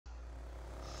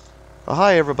Oh,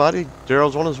 hi everybody.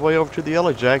 Daryl's on his way over to the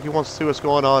Yellow Jack. He wants to see what's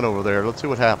going on over there. Let's see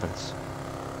what happens.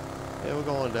 Yeah, we're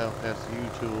going down past the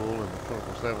U-Tool and the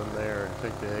 24/7 there and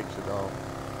take the exit off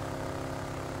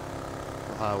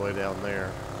the highway down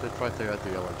there. It's right there at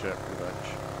the Yellow Jack pretty much.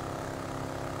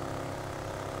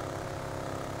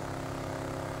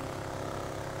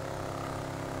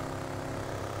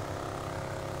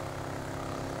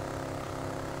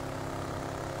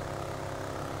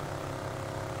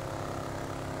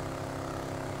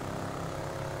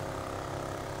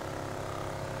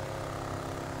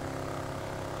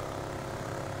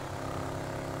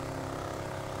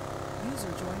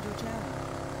 User joined your channel.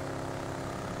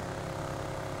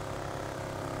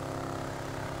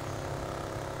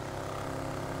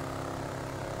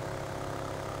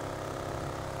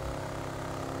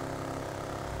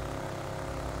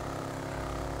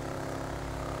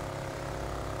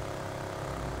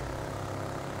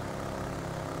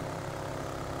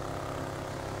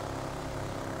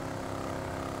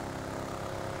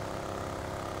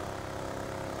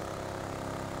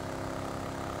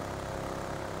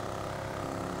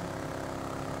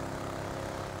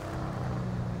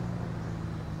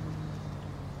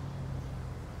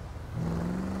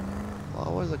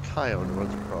 Always a coyote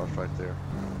runs across right there.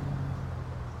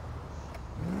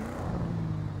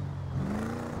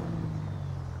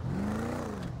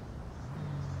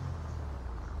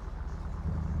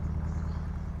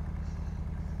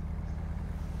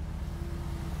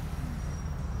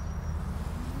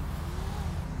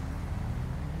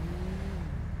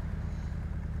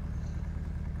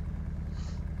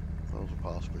 Those are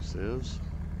possibly sieves.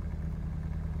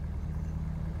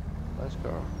 Nice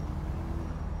car.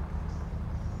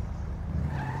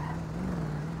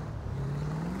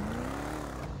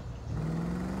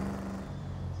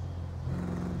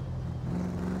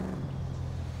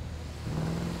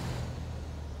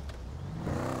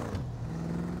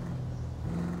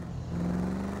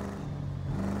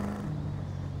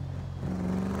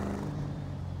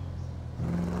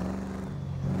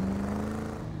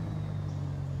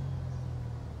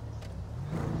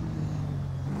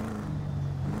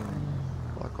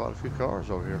 Quite a few cars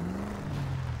over here.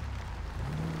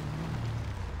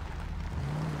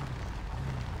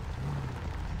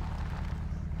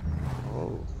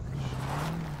 Oh.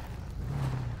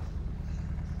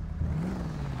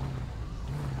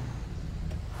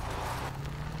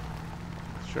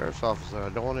 Sheriff's officer, I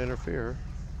don't want to interfere.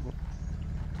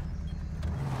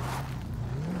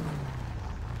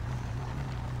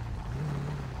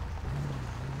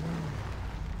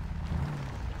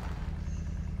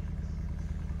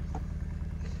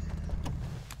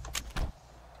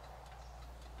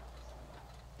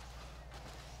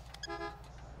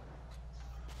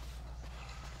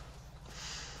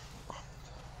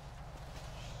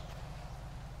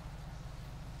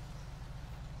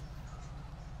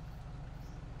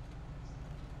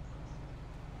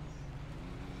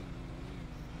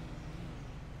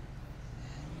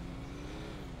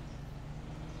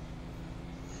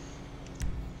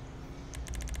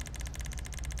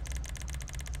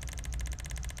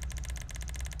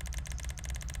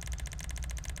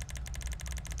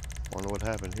 Wonder what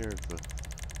happened here at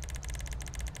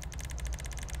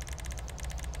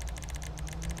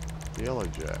the Yellow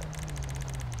Jack.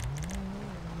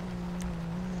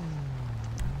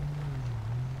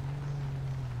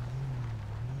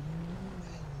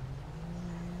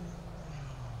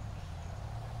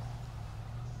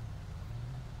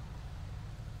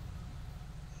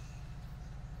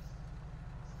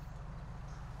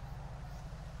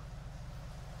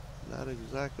 Not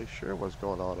exactly sure what's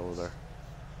going on over there.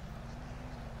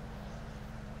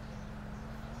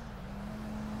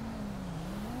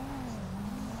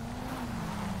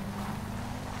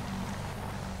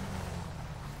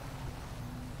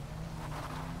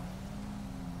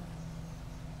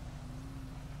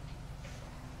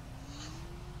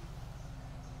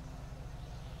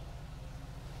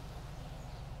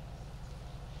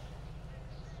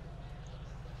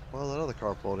 Well, another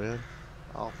car pulled in.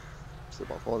 I'll see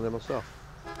about pulling in myself.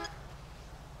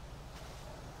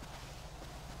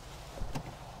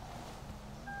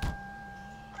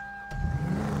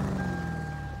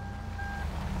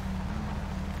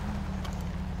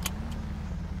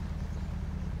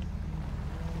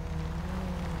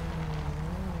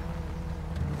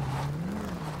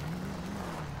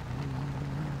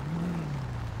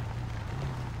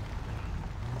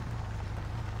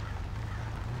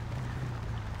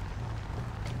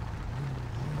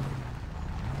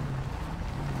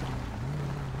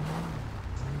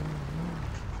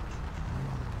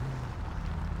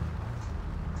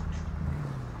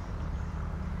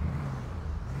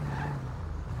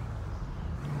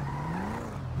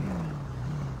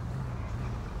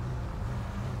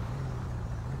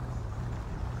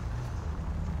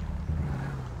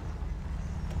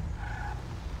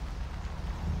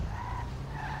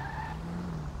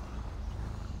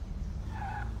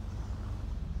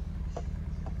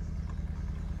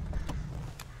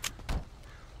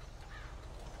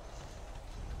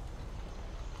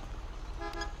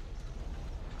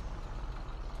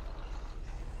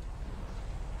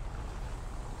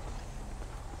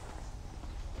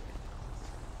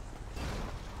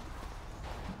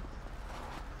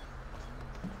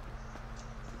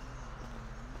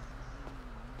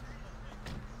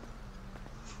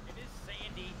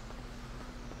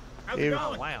 How's Hey, it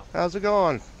going? Wow. how's it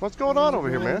going? What's going on over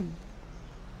here, man?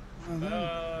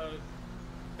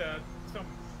 Some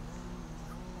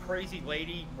crazy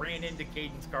lady ran into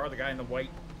Caden's car, the guy in the white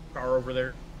car over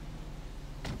there.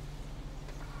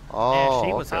 Oh, Yeah,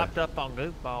 she was okay. hopped up on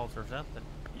goofballs or something.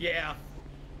 Yeah,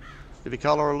 Did he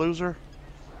call her a loser?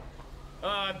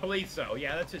 I believe so.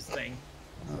 Yeah, that's his thing.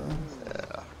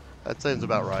 Yeah, that sounds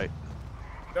about right.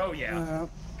 Oh, yeah. Well,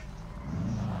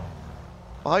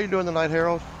 how you doing tonight,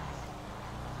 Harold?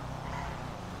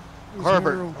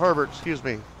 Herbert, excuse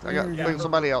me. I got Yeah, thinking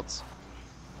somebody else.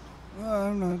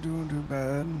 I'm not doing too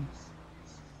bad.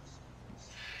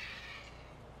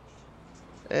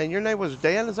 And your name was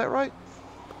Dan, is that right?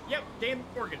 Yep, Dan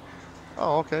Morgan.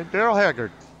 Oh, okay. Darryl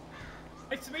Haggard.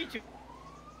 Nice to meet you.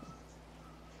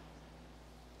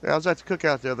 Yeah, I was at the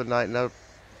cookout the other night, and I User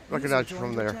recognized you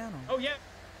joined from your there. channel. Oh, yeah.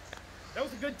 That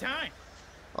was a good time.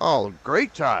 Oh,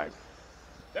 great time.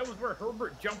 That was where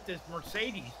Herbert jumped his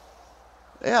Mercedes.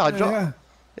 Yeah, I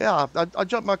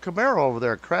jumped my Camaro over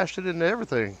there, crashed it into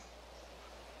everything.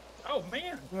 Oh,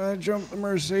 man. I jumped the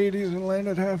Mercedes and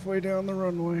landed halfway down the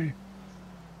runway.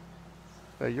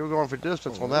 Yeah, you were going for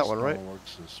distance on Oh, that this one, right? don't look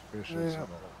suspicious Yeah. at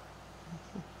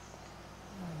all.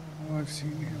 Oh, I've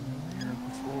seen him in here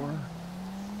before.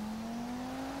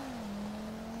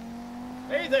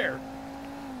 Hey there.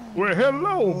 Well,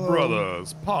 hello, Hello.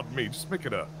 brothers. Pardon me, just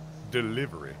making a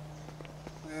delivery.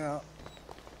 Yeah.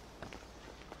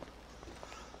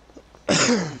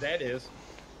 Who that is.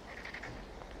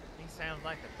 He sounds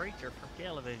like the preacher from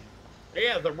television.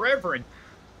 Yeah, the Reverend.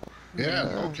 Yeah,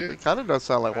 no It kidding. kind of does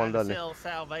sound like Trying one, to doesn't it? sell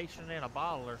salvation in a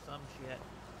bottle or some shit.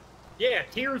 Yeah,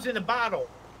 tears in a bottle.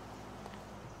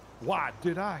 Why,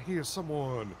 did I hear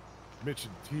someone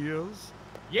mention tears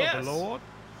Yes. of the Lord?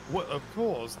 Well, of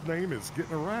course, name is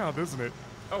getting around, isn't it?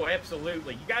 Oh,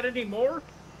 absolutely. You got any more?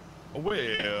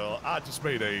 Well, I just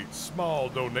made a small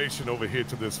donation over here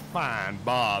to this fine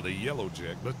bar, the Yellow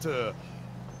Jack, but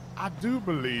I do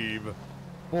believe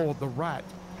for the right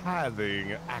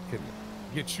tithing, I can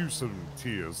get you some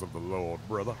tears of the Lord,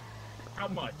 brother. How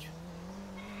much?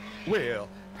 Well,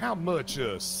 how much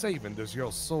saving does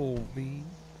your soul need?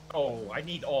 Oh, I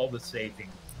need all the saving.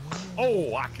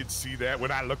 Oh, I can see that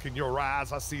when I look in your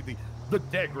eyes. I see the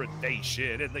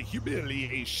degradation and the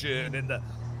humiliation and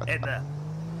the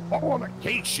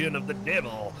fornication of the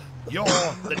devil.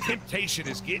 The temptation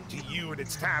is getting to you, and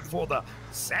it's time for the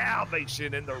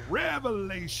salvation and the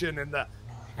revelation and the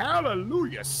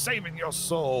hallelujah, saving your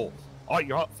soul. Are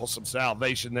you up for some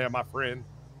salvation there, my friend?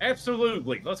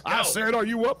 Absolutely. Let's go. I said, are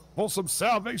you up for some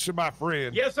salvation, my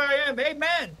friend? Yes, I am.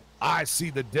 Amen. I see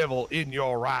the devil in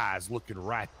your eyes looking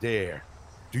right there.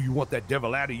 Do you want that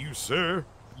devil out of you, sir?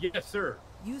 Yes, sir.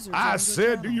 User joined I your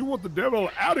said, do channel. you want the devil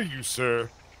out of you, sir?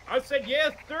 I said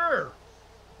yes, sir.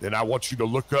 Then I want you to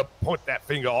look up, point that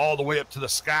finger all the way up to the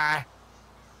sky.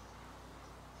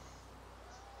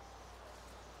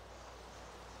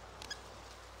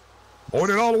 Point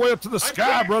it all the way up to the sky,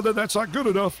 can't. brother. That's not good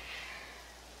enough.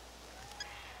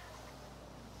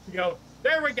 Go.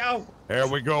 There we go. There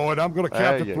we go. And I'm going to There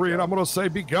count to you three, and go. I'm going to say,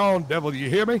 be gone, devil. You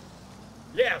hear me?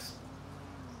 Yes.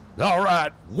 All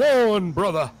right. 1,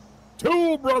 brother.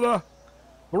 2, brother.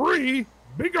 3,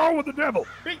 be gone with the devil.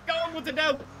 Be going with the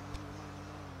devil.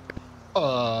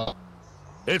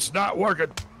 It's not working.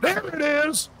 There it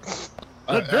is.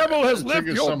 The devil has left Think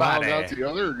it your somehow body. got the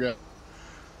other guy.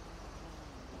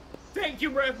 Thank you,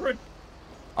 Reverend.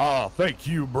 Oh, thank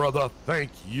you, brother.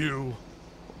 Thank you.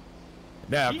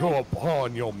 Now go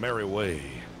upon your merry way.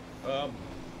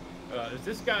 Is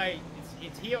this guy,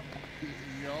 is he,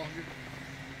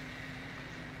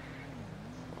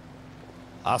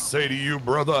 I say to you,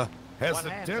 brother, has What the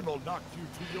happened? devil knocked you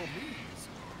to your knees?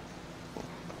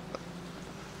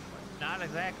 Not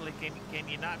exactly. Can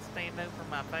you not stand over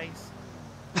my face?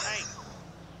 Hey,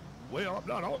 Well, I'm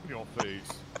not on your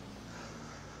face.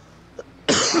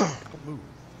 Move.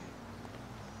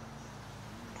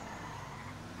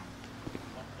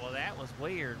 well, that was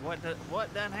weird. What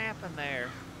done happened there?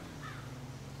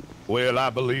 Well, I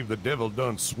believe the devil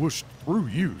done swooshed through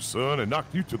you, son, and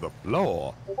knocked you to the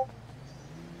floor.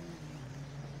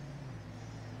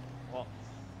 Well,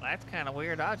 that's kind of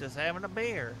weird. I was just having a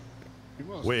beer. He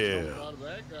must Well. have jumped out of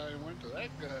that guy and went to that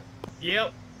guy.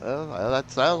 yep. Well, that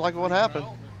sounds like what happened.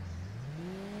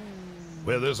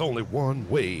 Well, there's only one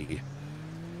way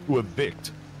to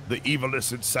evict the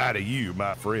evilness inside of you,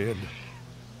 my friend.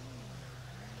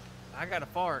 I got a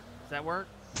fart. Does that work?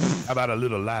 How about a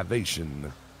little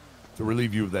libation to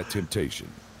relieve you of that temptation?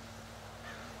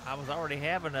 I was already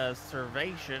having a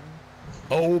servation.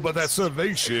 Oh, but that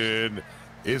salvation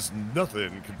is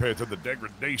nothing compared to the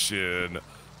degradation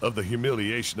of the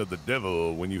humiliation of the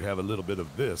devil when you have a little bit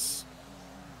of this.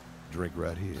 Drink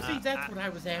right here. See, that's what I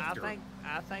was after.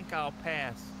 I think I'll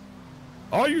pass.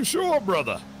 Are you sure,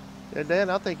 brother? Yeah, Dan,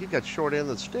 I think you got short end of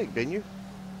the stick, didn't you?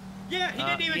 Yeah, he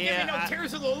didn't even give me no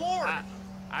tears of the Lord.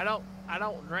 I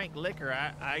don't drink liquor.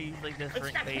 I usually just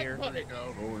drink beer.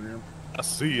 I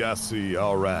see.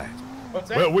 All right. What's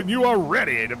that? Well, when you are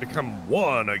ready to become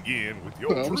one again with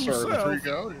your I'm true sorry to self freak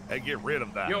out. and get rid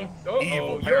of that Uh-oh,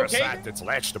 evil you parasite okay? that's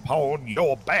latched upon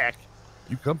your back,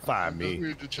 you come find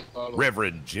me,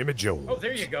 Reverend Jimmy Jones. Oh,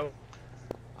 there you go.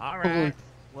 All right.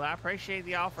 Well, I appreciate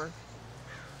the offer.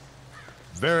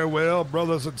 Very well,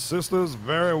 brothers and sisters.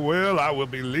 Very well. I will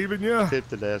be leaving you.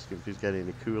 Tipped and ask him if he's got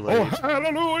any Oh, Kool-Aid.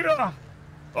 hallelujah.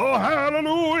 Oh,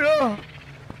 hallelujah.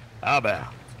 How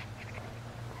about?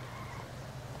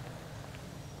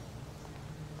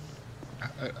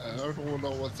 I don't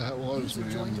know what that was, User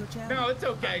joined man. your channel. No, it's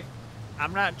okay.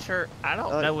 I'm not sure. I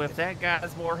don't know if that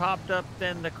guy's more hopped up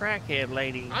than the crackhead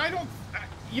lady. I don't.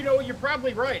 You know, you're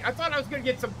probably right. I thought I was going to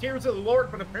get some tears of the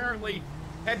Lord, but apparently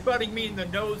headbutting me in the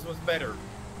nose was better.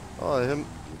 Oh, him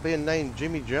being named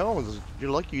Jimmy Jones, you're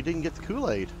lucky you didn't get the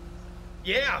Kool-Aid.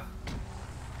 Yeah.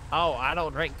 Oh, I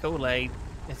don't drink Kool-Aid.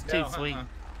 It's too No, sweet.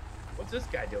 What's this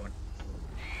guy doing?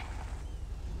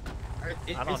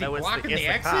 I don't Is he know. blocking It's the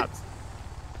the exit? cops.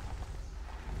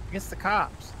 It's the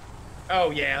cops.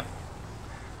 Oh, yeah.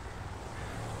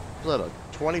 Is that a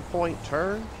 20-point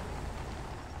turn?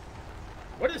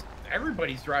 What is...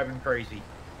 Everybody's driving crazy.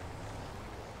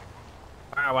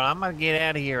 All right, well, I'm going to get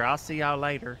out of here. I'll see y'all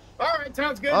later. All right,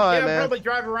 sounds good. All right, I'll man. probably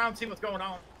drive around, see what's going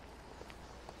on.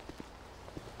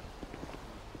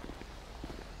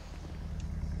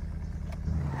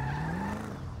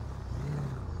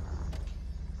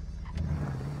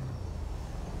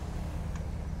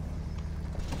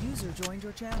 User joined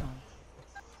your channel.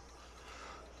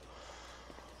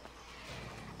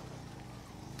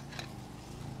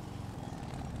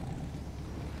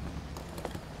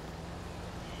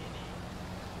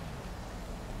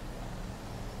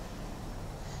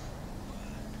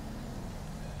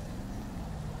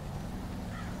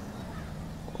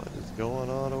 What is going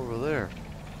on over there?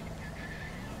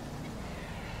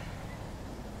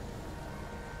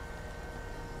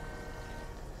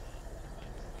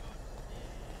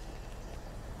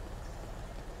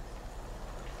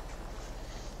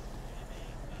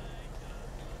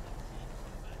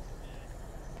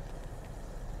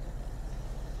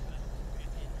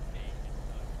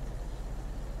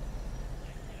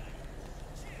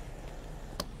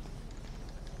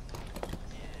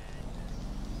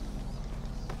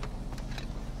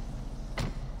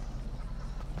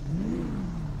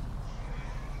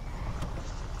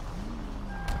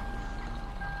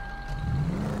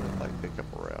 Pick up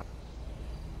a route.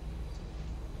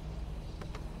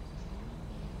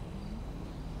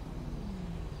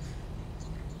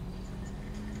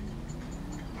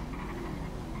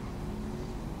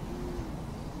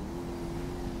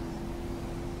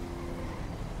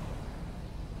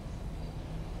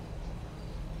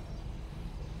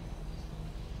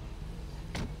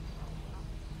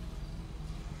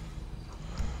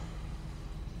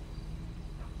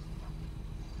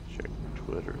 Check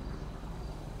Twitter.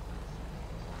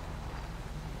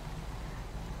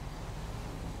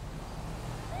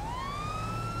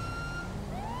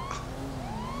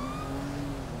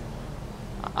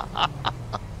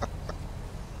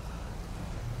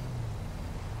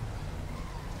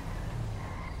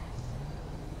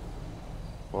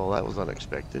 Well, that was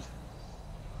unexpected.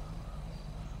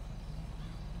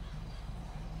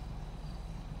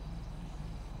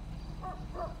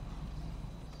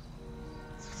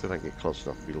 See if I can get close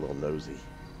enough to be a little nosy.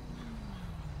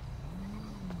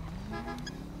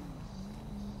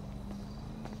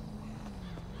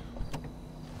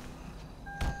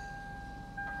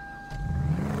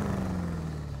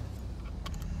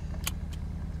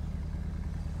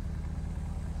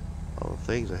 All the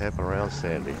things that happen around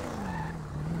Sandy.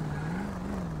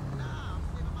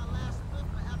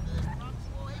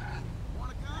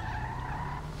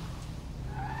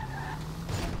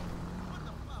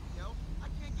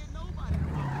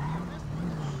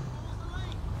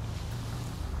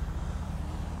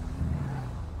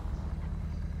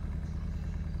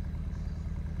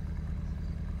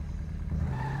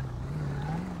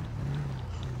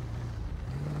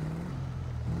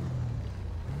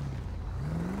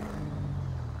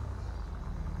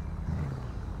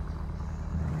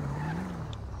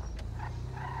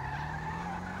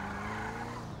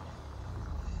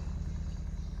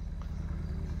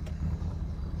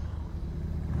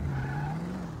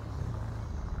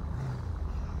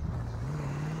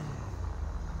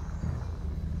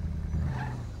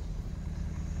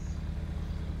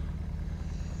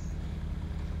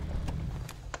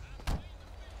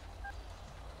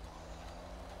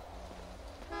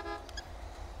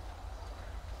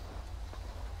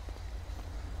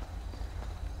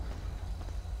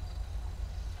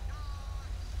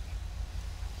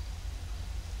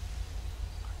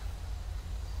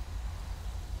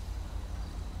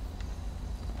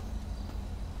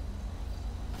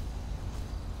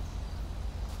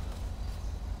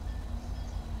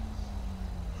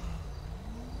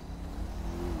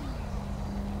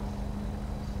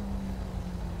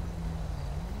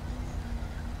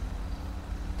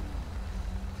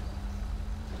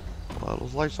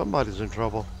 Looks like somebody's in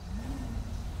trouble.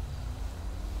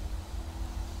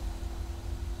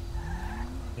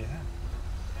 Yeah.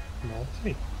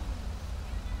 Naughty.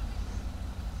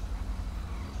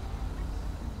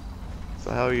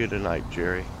 So how are you tonight,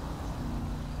 Jerry?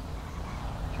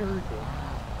 Very good.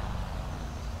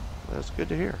 That's good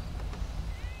to hear.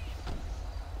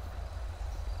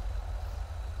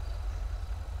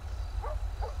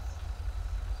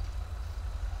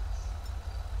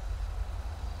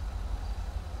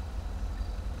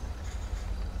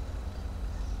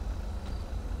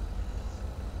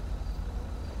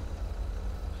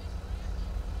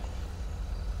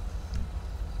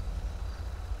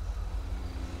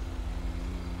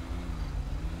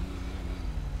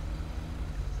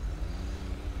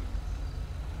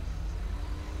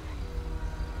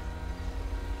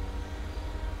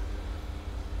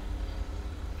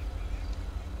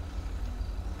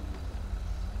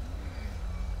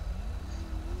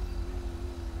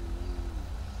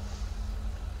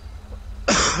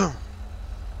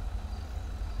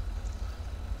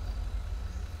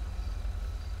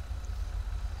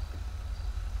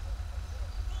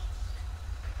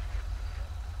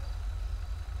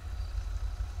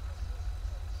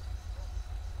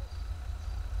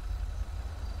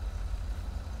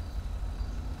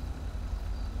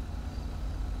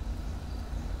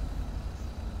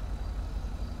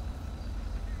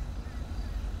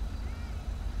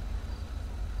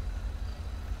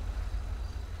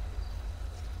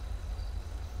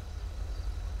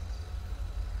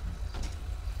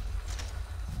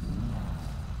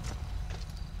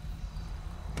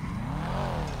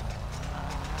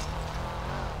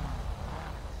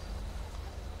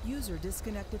 User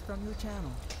disconnected from your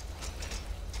channel.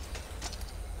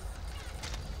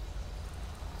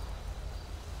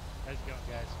 How's it going,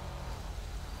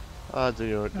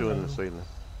 guys? Doing this evening.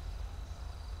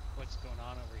 What's going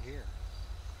on over here?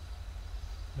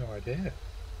 No idea.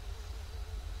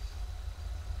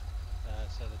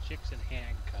 So the chick's in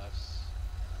handcuffs.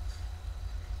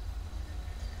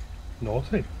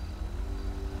 Naughty.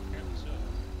 Apparently so.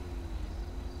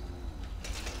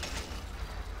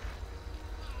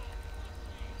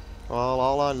 Well,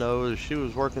 all I know is she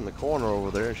was working the corner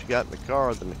over there. She got in the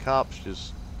car, then the cops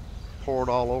just poured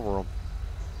all over them.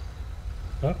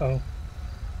 Uh-oh.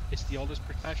 It's the oldest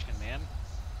profession, man.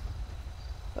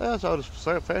 That's all just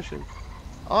fashion.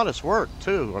 Honest work,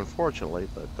 too, unfortunately,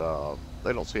 but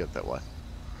they don't see it that way.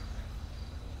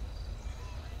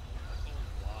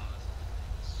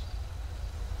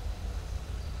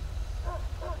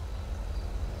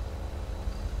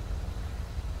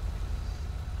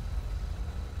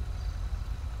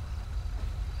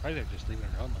 Why they're just leaving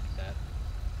her on like that?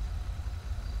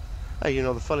 Hey, you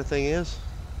know the funny thing is?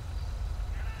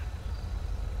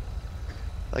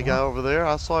 That guy over there,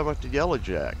 I saw him at the Yellow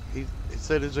Jack. He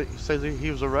said he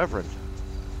was a reverend.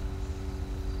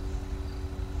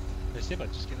 They say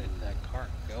about just getting into that car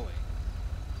and going.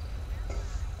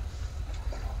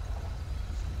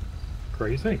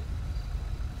 Crazy.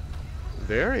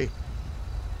 Very.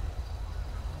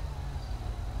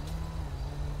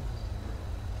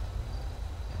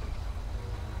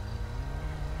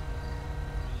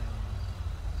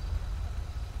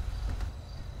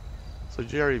 So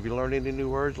Jerry, have you learned any new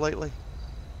words lately?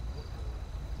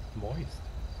 Moist.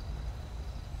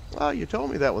 Oh, you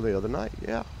told me that one the other night.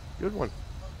 Yeah, good one.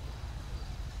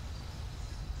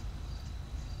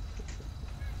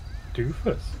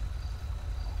 Doofus.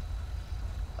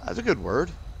 That's a good word.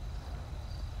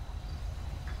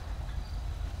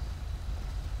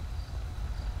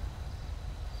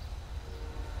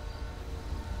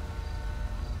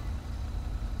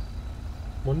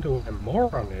 Wonder what a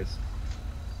moron is.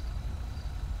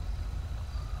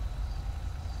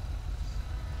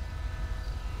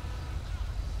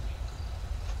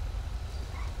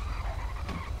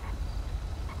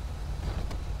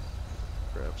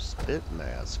 Grab spit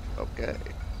mask. Okay.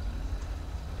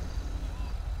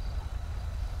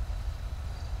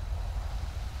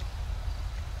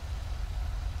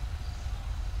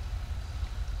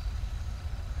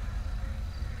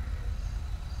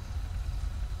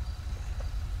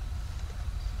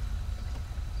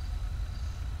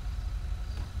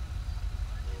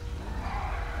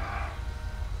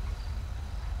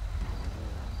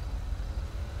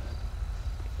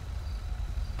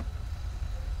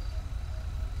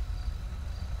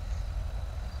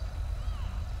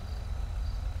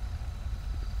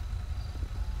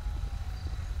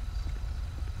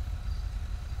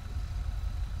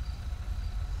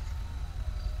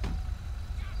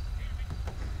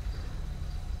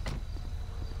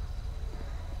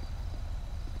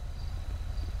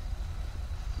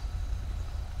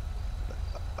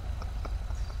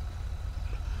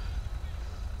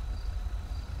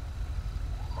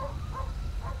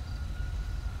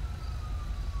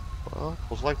 Well,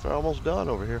 looks like they're almost done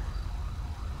over here.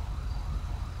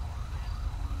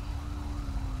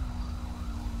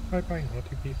 Bye bye,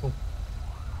 naughty people.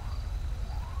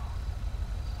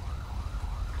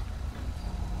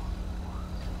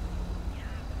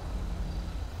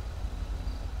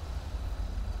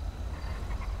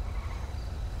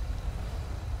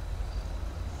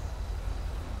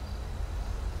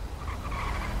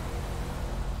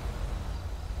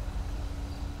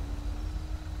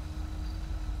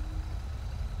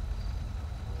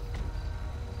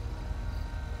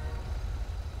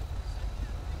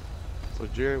 So,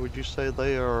 Jerry, would you say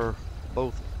they are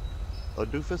both a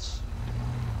doofus?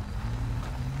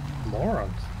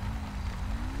 Morons.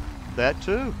 That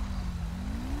too.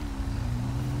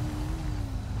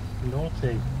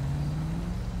 Naughty.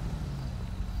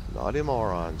 Naughty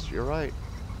morons. You're right.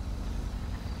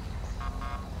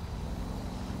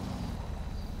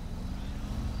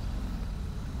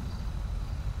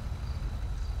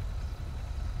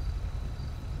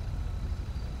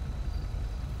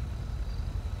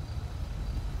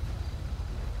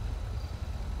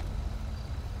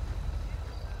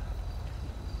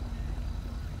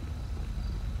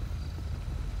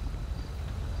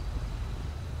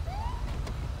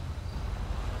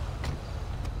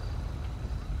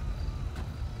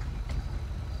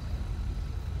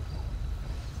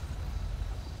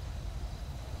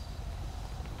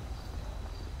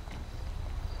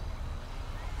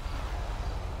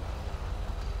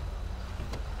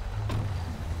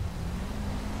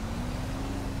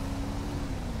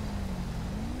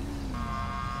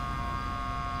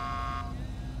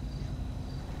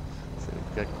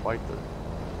 Got quite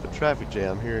the traffic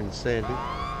jam here in Sandy.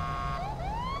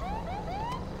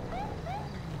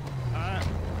 I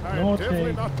am Naughty.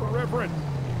 definitely not the Reverend.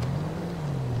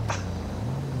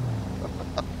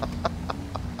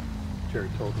 Jerry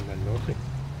told them they're naughty.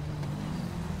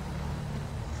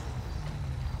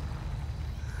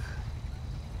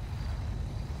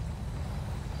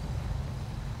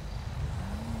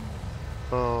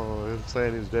 Oh,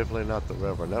 Sandy's definitely not the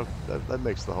Reverend. That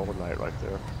makes the whole night right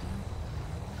there.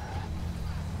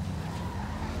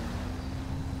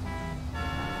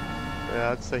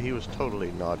 Yeah, I'd say he was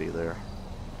totally naughty there.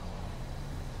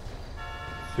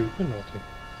 Super naughty.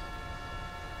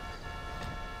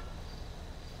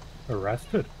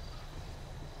 Arrested.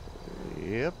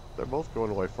 Yep, they're both going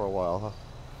away for a while, huh?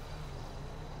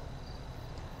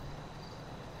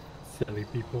 Silly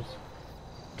peoples.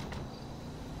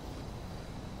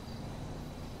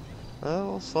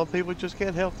 Oh, well, some people just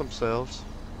can't help themselves.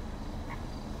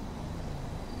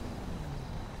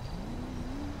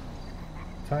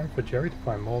 Time for Jerry to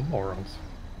find more morons.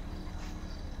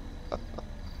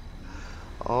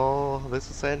 Oh, this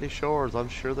is Sandy Shores. I'm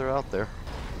sure they're out there.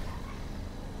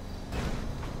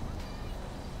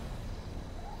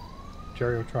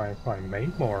 Jerry will try and find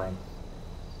main moron.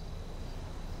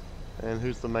 And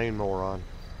who's the main moron?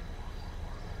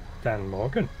 Dan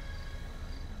Morgan.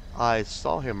 I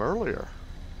saw him earlier.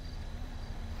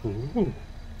 Ooh.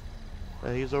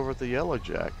 He's over at the Yellow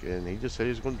Jack, and he just said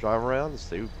he's going to drive around and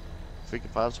see if he can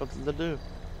find something to do.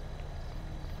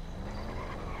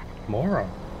 Moron.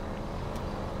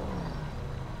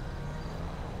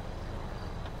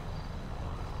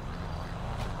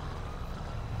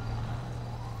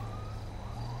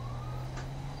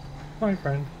 Bye,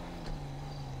 friend.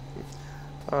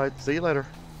 All right, see you later.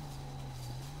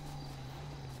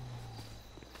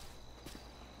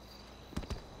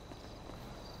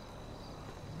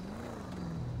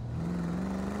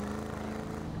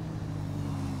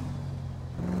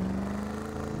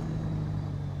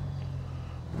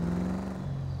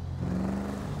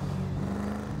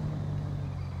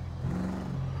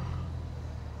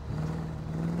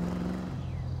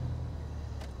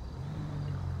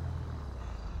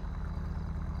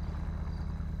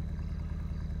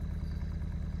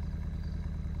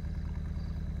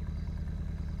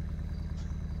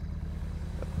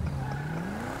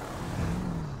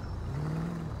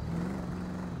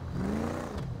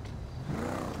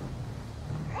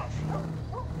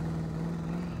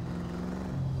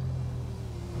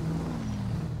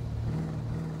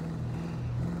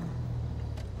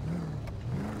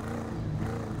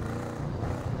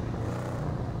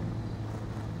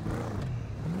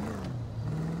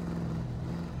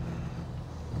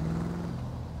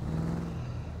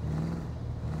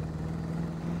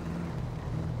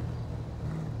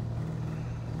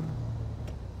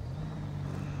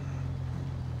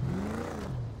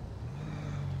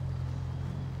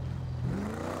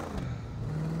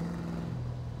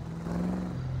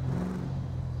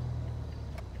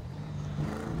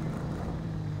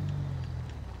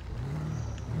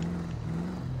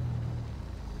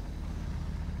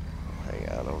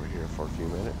 for a few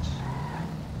minutes.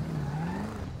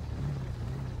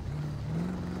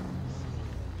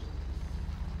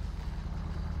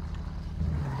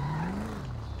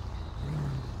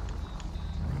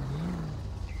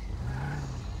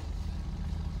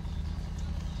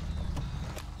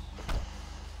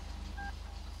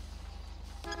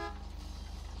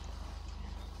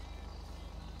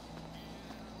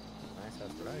 Nice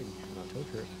house to ride on a tow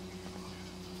trip.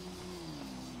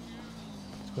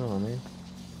 What's going on, man?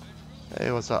 Hey,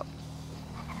 what's up?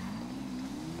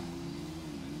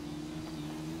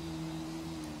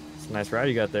 It's a nice ride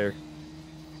you got there.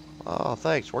 Oh,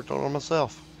 thanks. Worked on it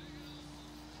myself.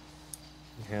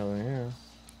 Hell yeah.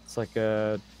 It's like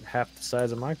half the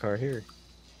size of my car here.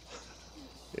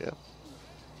 Yeah.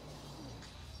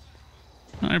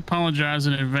 I apologize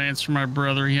in advance for my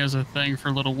brother. He has a thing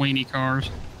for little weenie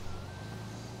cars.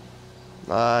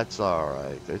 That's all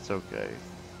right. It's okay.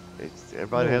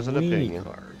 Everybody has an opinion.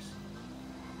 Cars.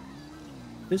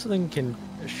 This thing can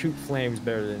shoot flames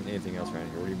better than anything else around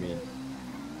here. What do you mean?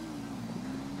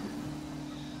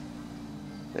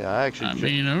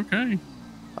 Yeah, Okay.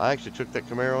 I actually took that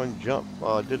Camaro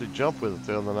and did a jump with it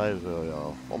the other night at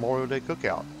the Memorial Day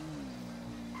cookout.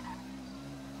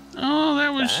 Oh, that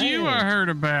was you I heard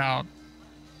about.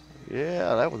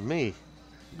 Yeah, that was me.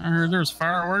 I heard there was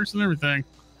fireworks and everything.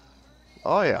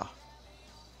 Oh yeah.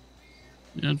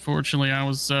 Unfortunately, I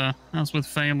was with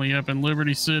family up in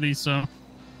Liberty City, so.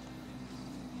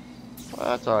 Well,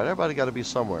 that's all right. Everybody got to be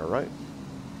somewhere, right?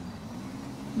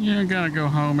 Yeah, gotta go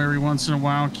home every once in a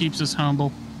while. Keeps us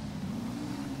humble.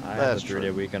 I had a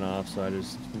 3-day weekend off, so I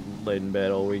just laid in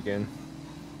bed all weekend.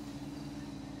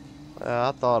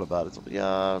 I thought about it. So,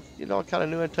 yeah, you know, I kind of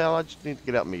knew in town. I just need to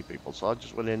get out and meet people, so I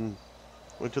just went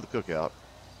to the cookout.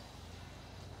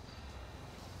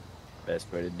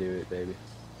 Best way to do it, baby.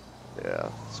 Yeah,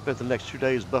 spent the next 2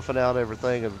 days buffing out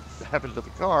everything that happened to the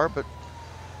car, but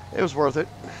it was worth it.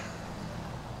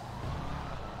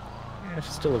 Yeah,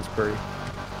 she still looks pretty.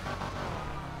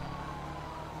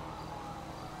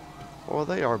 Well,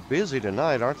 they are busy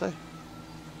tonight, aren't they?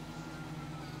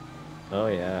 Oh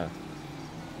yeah.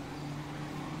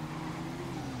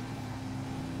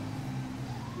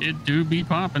 It do be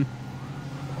popping.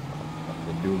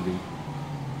 It do be.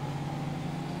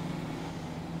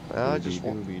 I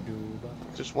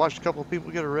just watched a couple of people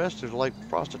get arrested, like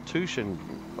prostitution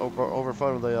over in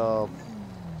front of the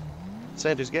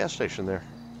Sandy's gas station there.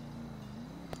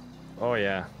 Oh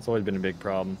yeah, it's always been a big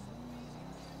problem.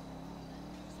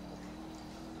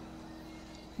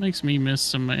 Makes me miss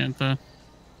Samantha.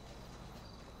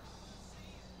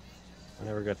 I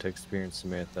never got to experience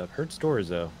Samantha. I've heard stories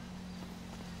though.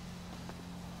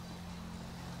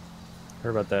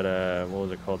 Heard about that, what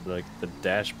was it called? Like the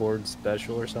dashboard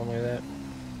special or something like that?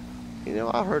 You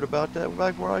know, I heard about that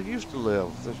back where I used to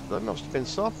live. That must have been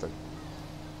something.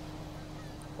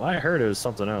 Well, I heard it was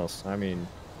something else. I mean,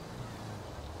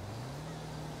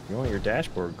 you want your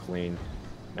dashboard clean,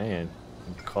 man,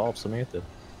 call up Samantha.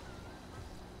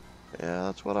 Yeah,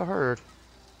 that's what I heard.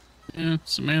 Yeah,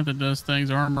 Samantha does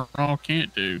things Armor All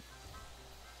can't do.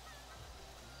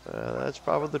 That's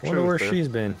probably the truth. Wonder where there. she's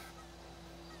been.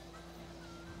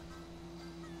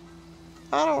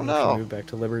 I don't know. She moved back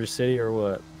to Liberty City or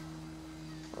what?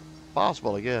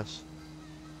 Possible, I guess.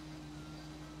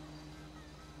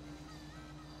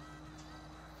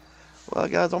 Well,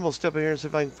 guys, I'm gonna step in here and see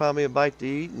if I can find me a bite to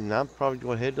eat, and I'm probably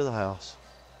going to head to the house.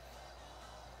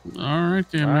 All right,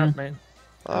 then, All man. right, man.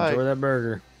 All Enjoy right. that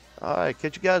burger. All right,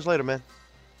 catch you guys later, man.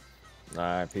 All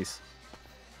right, peace.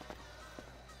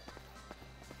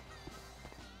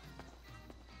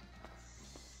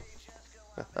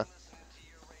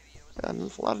 And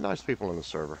there's a lot of nice people in the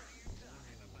server.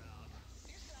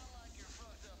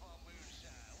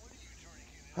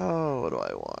 Oh, what do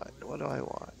I want? What do I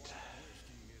want?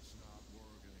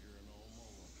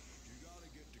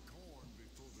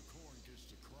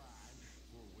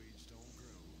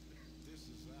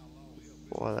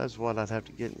 Boy, that's one I'd have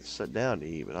to get and sit down to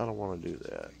eat, but I don't want to do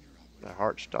that. The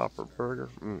Heartstopper burger.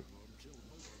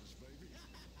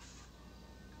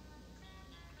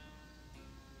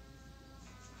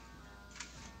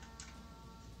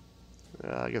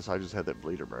 Yeah, I guess I just had that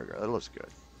bleeder burger. That looks good.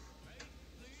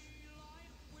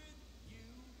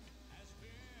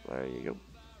 There you go.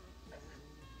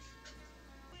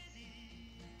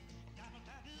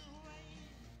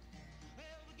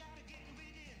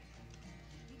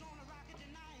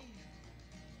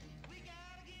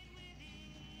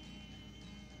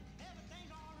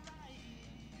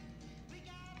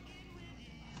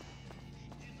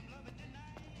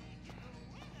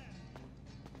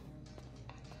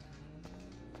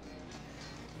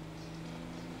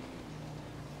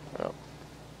 Well,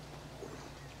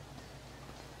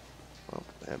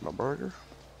 burger.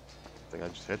 I think I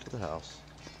just head to the house.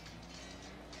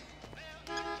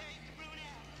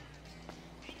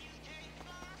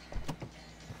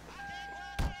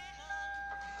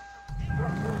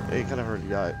 Yeah, you kind of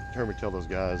heard me tell those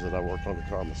guys that I worked on the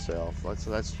car myself.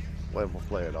 That's when we'll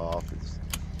play it off.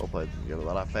 We'll play it together.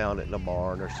 But I found it in a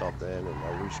barn or something, and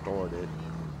I restored it.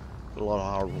 Put a lot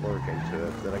of hard work into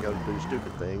it. Then I go to do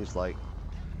stupid things like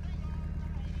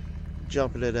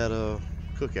jumping it at a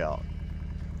cookout.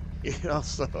 You know,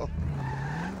 so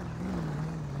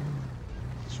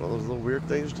it's one of those little weird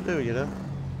things to do, you know.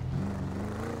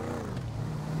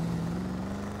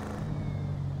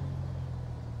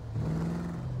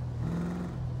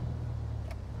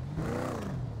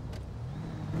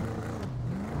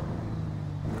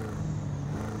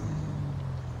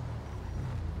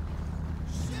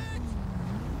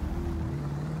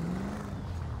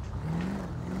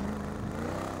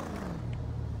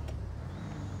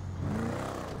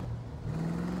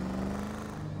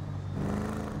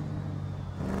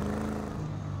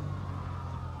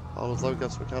 All those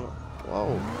got some kind of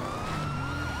whoa.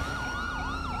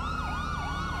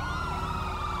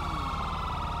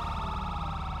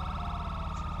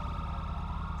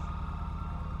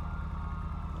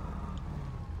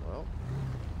 Well.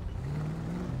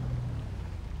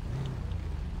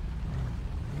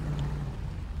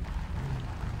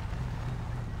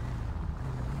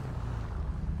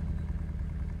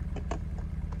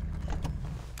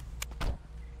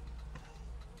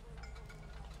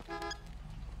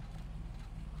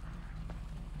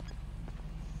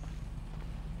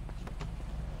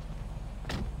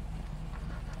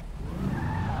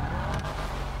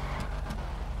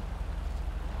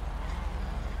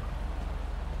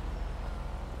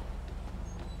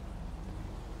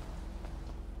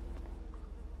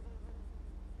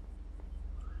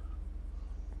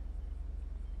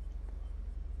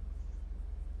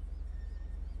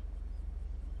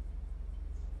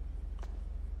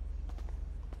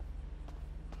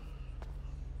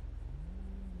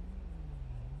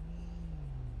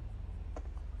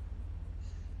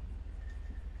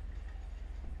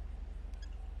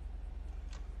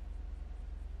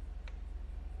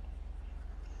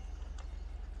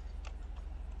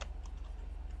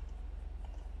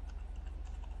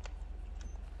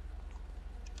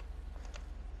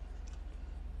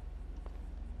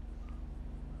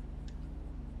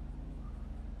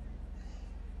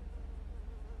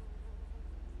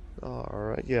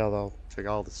 Alright, yeah, I'll take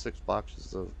all the 6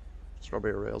 boxes of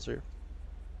strawberry rails here.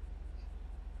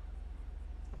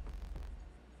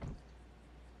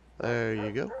 There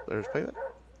you go. There's payment.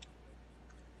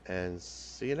 And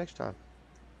see you next time.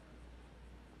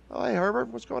 Oh, hey, Herbert,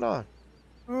 what's going on?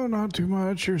 Oh, not too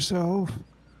much. Yourself?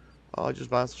 Oh, I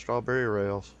just bought some strawberry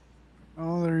rails.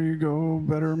 Oh, there you go.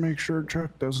 Better make sure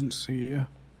Chuck doesn't see you.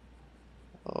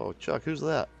 Oh, Chuck, who's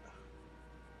that?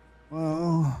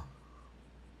 Well,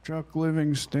 Chuck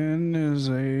Livingston is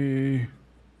a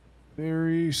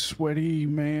very sweaty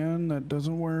man that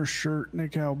doesn't wear a shirt and a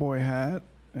cowboy hat,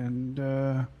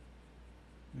 and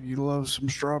he loves some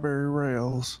strawberry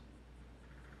rails.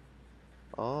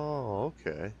 Oh,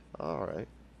 okay. All right.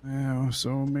 Yeah,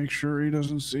 so make sure he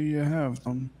doesn't see you have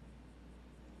them.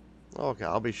 Okay,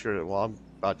 I'll be sure to. Well, I'm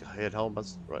about to head home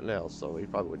right now, so he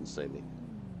probably wouldn't see me.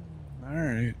 All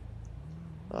right.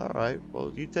 All right.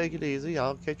 Well, you take it easy.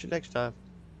 I'll catch you next time.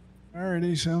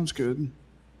 Alrighty, sounds good.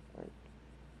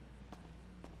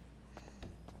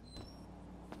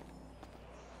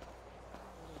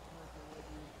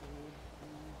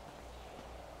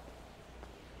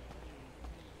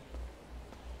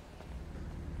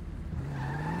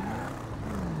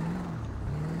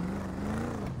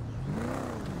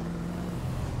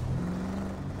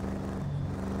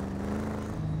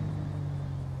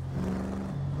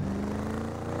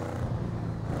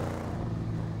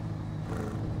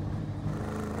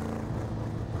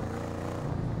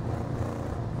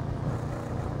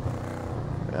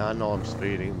 I know I'm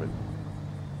speeding, but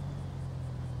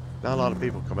not a lot of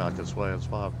people come out this way. That's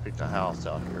why I picked a house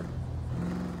out here.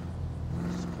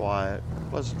 It's quiet.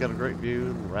 Plus, it's got a great view.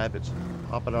 And rabbits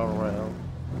hopping all around.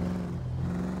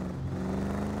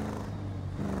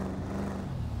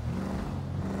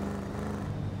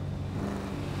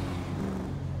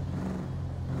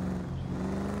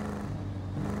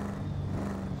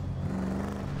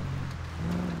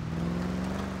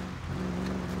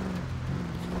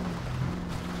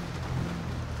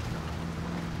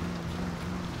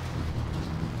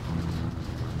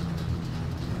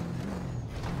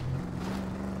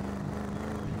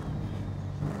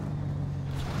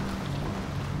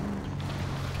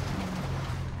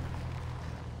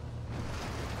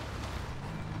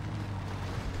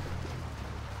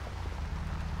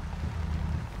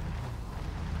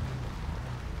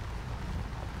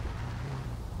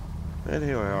 And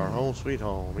here we are, home sweet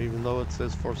home. Even though it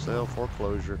says for sale,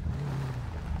 foreclosure.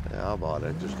 Yeah, I bought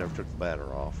it. Just never took the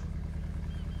banner off.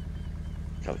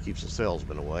 Kind of keeps the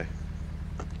salesman away.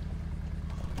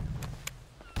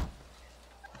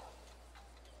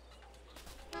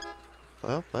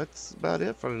 Well, that's about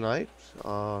it for tonight.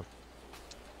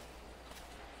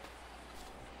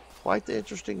 Quite the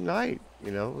interesting night,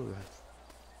 you know.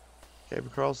 Came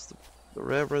across the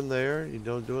Reverend there, you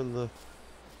know, doing the,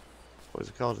 what is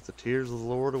it called, the Tears of the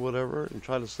Lord or whatever, and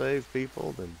trying to save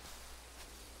people. Then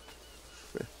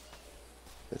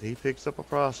he picks up a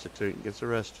prostitute and gets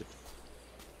arrested.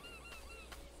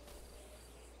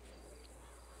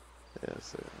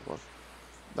 Yes, well,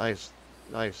 nice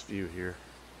view here.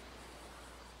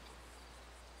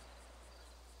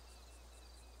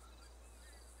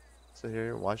 Sit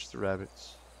here and watch the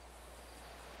rabbits.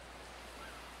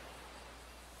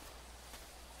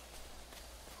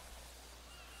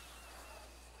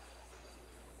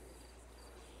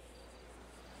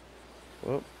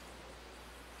 Well,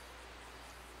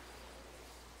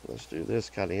 let's do this,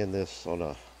 kind of end this on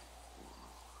a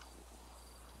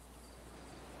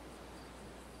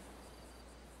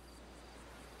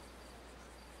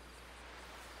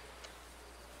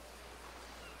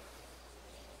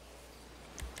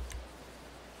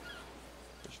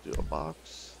do a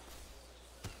box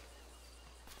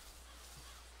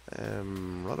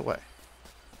and run away.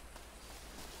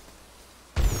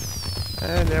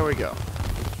 And there we go.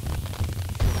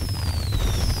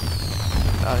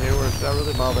 Out here where it's not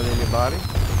really bothering anybody.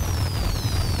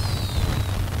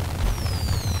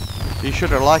 Be sure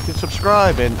to like and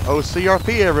subscribe, and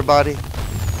OCRP everybody.